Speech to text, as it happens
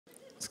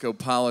Let's go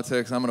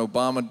politics. I'm an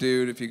Obama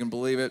dude, if you can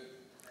believe it.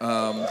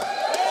 I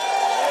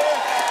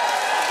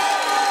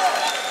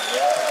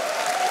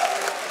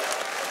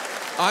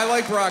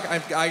like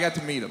Barack. I got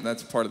to meet him.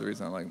 That's part of the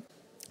reason I like him.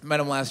 I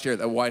met him last year at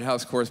the White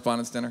House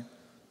Correspondents Dinner.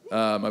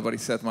 My buddy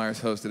Seth Meyers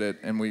hosted it,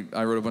 and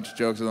I wrote a bunch of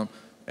jokes with him,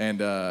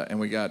 and I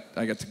got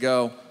to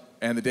go.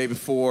 And the day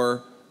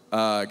before,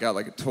 got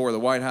like a tour of the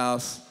White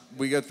House.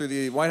 We go through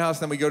the White House,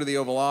 then we go to the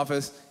Oval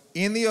Office.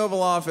 In the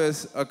Oval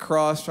Office,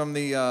 across from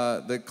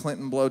the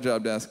Clinton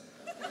blowjob desk,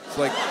 it's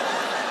like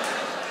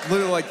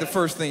literally like the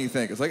first thing you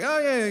think. It's like, oh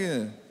yeah.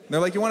 And they're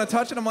like, you want to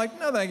touch it? I'm like,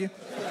 no, thank you.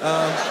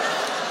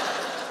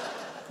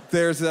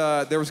 There was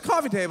a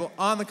coffee table.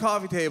 On the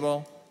coffee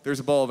table, there's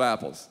a bowl of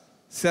apples.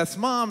 Seth's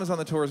mom is on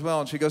the tour as well,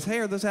 and she goes, hey,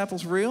 are those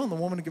apples real? And the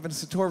woman giving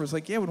us a tour was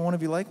like, yeah, would one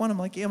of you like one? I'm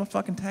like, yeah, I'm a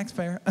fucking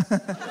taxpayer.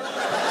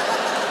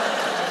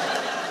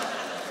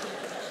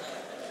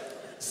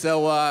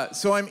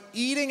 So I'm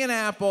eating an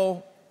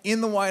apple in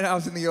the White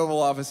House in the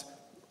Oval Office.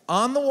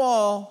 On the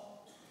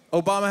wall,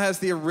 Obama has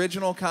the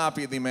original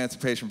copy of the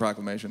Emancipation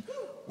Proclamation.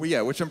 Well,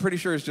 yeah, which I'm pretty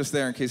sure is just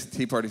there in case the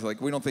Tea Party's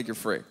like, we don't think you're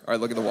free. All right,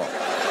 look at the wall.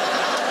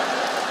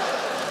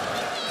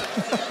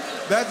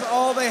 That's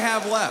all they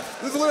have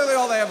left. This is literally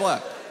all they have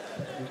left.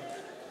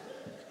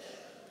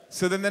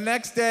 So then the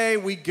next day,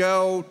 we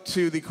go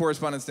to the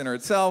Correspondents' Dinner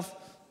itself,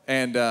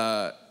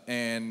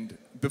 and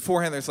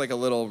beforehand, there's like a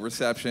little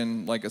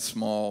reception, like a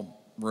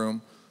small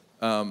room,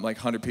 like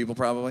 100 people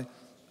probably.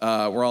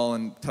 We're all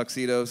in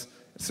tuxedos.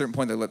 At a certain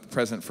point, they let the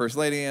president and first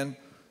lady in,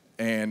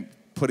 and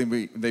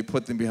they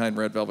put them behind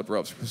red velvet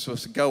ropes. We're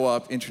supposed to go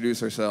up,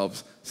 introduce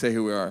ourselves, say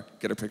who we are,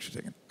 get our picture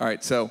taken. All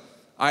right, so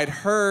I'd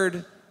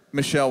heard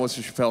Michelle was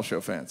a Chappelle Show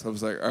fan, so I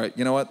was like, all right,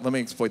 you know what? Let me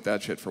exploit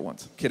that shit for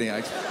once. Kidding,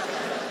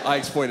 I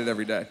exploit it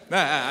every day.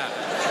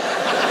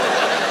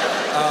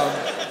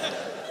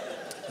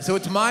 So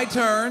it's my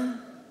turn,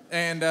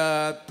 and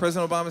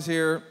President Obama's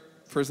here,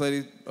 First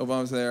Lady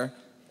Obama's there,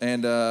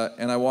 and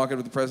I walk up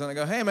to the president,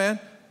 I go, hey, man,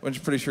 which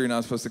I'm pretty sure you're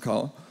not supposed to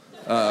call him.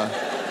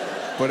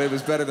 But it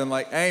was better than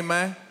like, hey,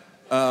 man,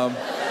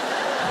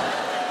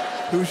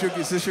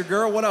 is this your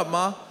girl? What up,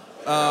 ma?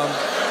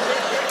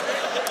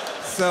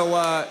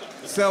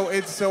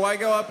 So I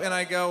go up and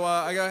I go,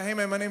 hey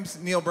man, my name's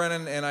Neal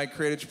Brennan and I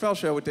created Chappelle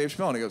Show with Dave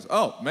Chappelle. And he goes,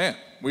 oh man,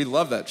 we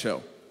love that show.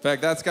 In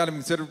fact, that's got to be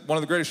considered one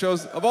of the greatest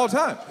shows of all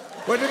time.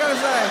 What you gotta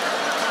say?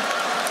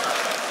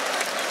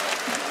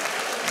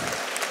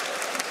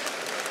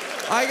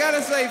 I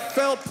gotta say,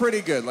 felt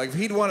pretty good. Like if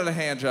he'd wanted a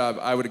hand job,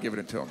 I would have given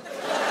it to him.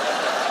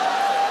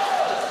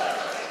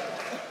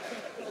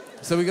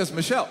 So he goes,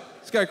 Michelle,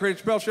 this guy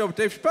created Chappelle Show with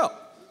Dave Chappelle.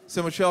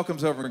 So Michelle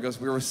comes over and goes,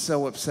 we were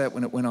so upset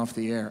when it went off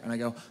the air. And I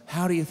go,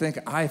 how do you think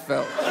I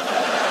felt?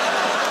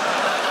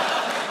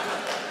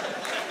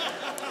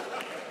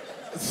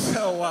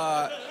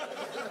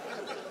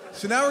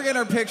 So now we're getting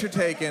our picture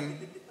taken.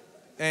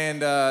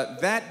 And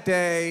that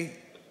day,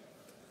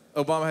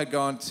 Obama had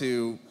gone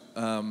to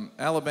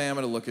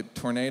Alabama to look at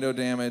tornado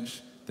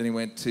damage. Then he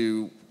went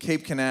to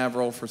Cape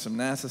Canaveral for some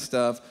NASA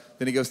stuff.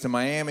 Then he goes to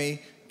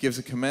Miami, gives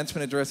a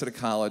commencement address at a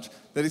college.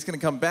 Then he's going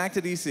to come back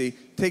to D.C.,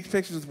 take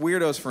pictures with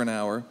weirdos for an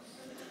hour.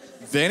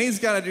 Then he's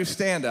got to do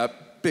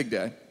stand-up, big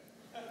day.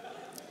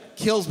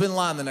 Kills Bin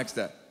Laden the next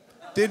day.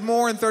 Did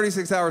more in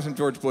 36 hours than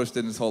George Bush did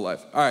in his whole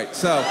life. All right,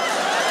 so...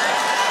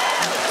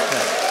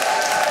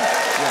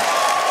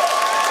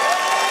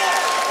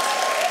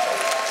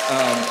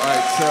 all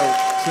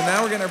right, so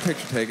now we're getting our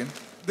picture taken.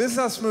 This is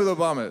how smooth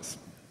Obama is.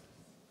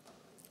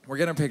 We're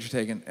getting our picture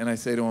taken, and I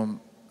say to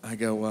him, I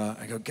go,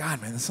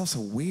 God, man, this is all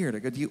so weird. I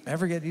go, do you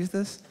ever get used to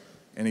this?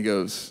 And he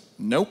goes,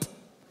 nope.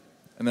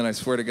 And then I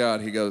swear to God,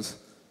 he goes,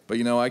 but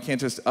you know, I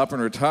can't just up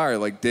and retire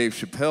like Dave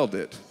Chappelle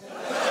did.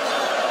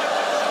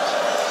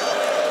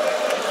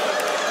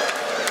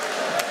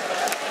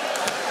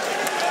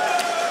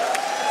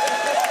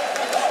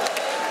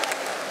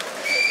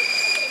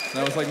 And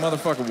I was like,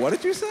 motherfucker, what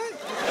did you say?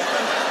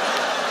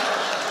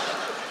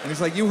 And he's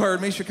like, you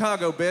heard me,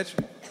 Chicago, bitch.